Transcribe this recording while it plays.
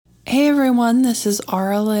Hey everyone, this is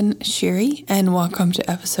Arlen Shiri, and welcome to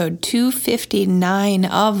episode 259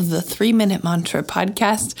 of the 3-Minute Mantra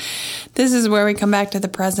podcast. This is where we come back to the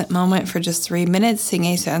present moment for just 3 minutes, sing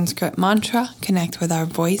a Sanskrit mantra, connect with our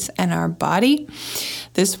voice and our body.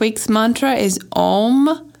 This week's mantra is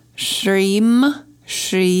Om Shrim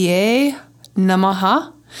Shriye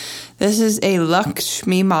Namaha. This is a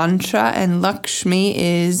Lakshmi mantra, and Lakshmi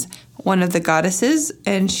is one of the goddesses,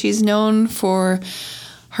 and she's known for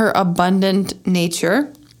her abundant nature,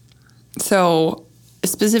 so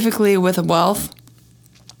specifically with wealth,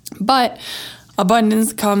 but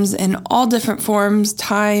abundance comes in all different forms: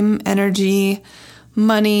 time, energy,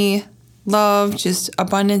 money, love, just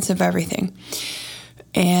abundance of everything.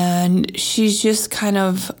 And she's just kind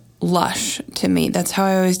of lush to me. That's how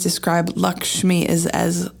I always describe Lakshmi, is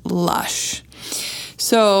as lush.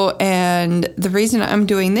 So, and the reason I'm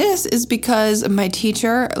doing this is because my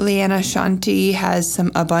teacher, Leanna Shanti, has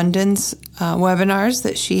some abundance webinars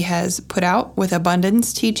that she has put out with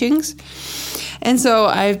abundance teachings. And so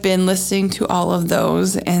I've been listening to all of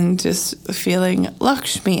those and just feeling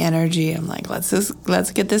Lakshmi energy. I'm like,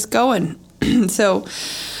 let's get this going. So,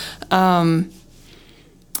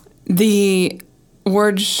 the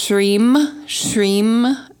word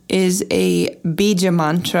Shrim is a bija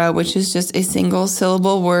mantra, which is just a single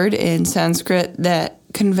syllable word in Sanskrit that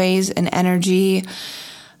conveys an energy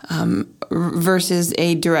versus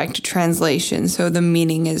a direct translation. So the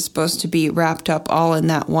meaning is supposed to be wrapped up all in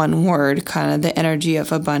that one word, kind of the energy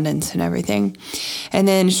of abundance and everything. And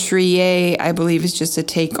then Shriye, I believe, is just a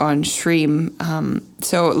take on Shrim.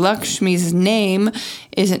 So Lakshmi's name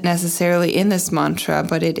isn't necessarily in this mantra,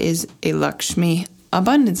 but it is a Lakshmi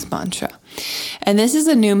abundance mantra. And this is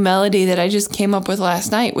a new melody that I just came up with last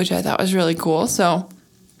night, which I thought was really cool. So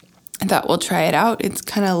I thought we'll try it out. It's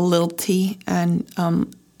kind of lilty and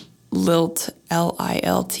lilt,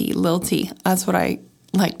 L-I-L-T, lilty. That's what I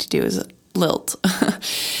like to do, is lilt.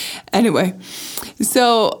 Anyway,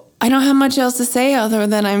 so I don't have much else to say other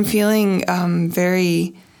than I'm feeling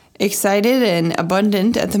very excited and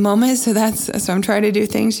abundant at the moment. So I'm trying to do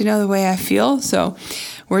things, the way I feel. So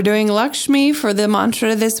we're doing Lakshmi for the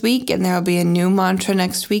mantra this week, and there'll be a new mantra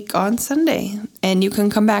next week on Sunday. And you can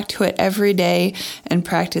come back to it every day and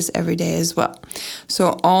practice every day as well.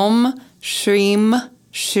 So Om Shrim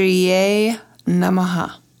Shriye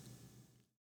Namaha.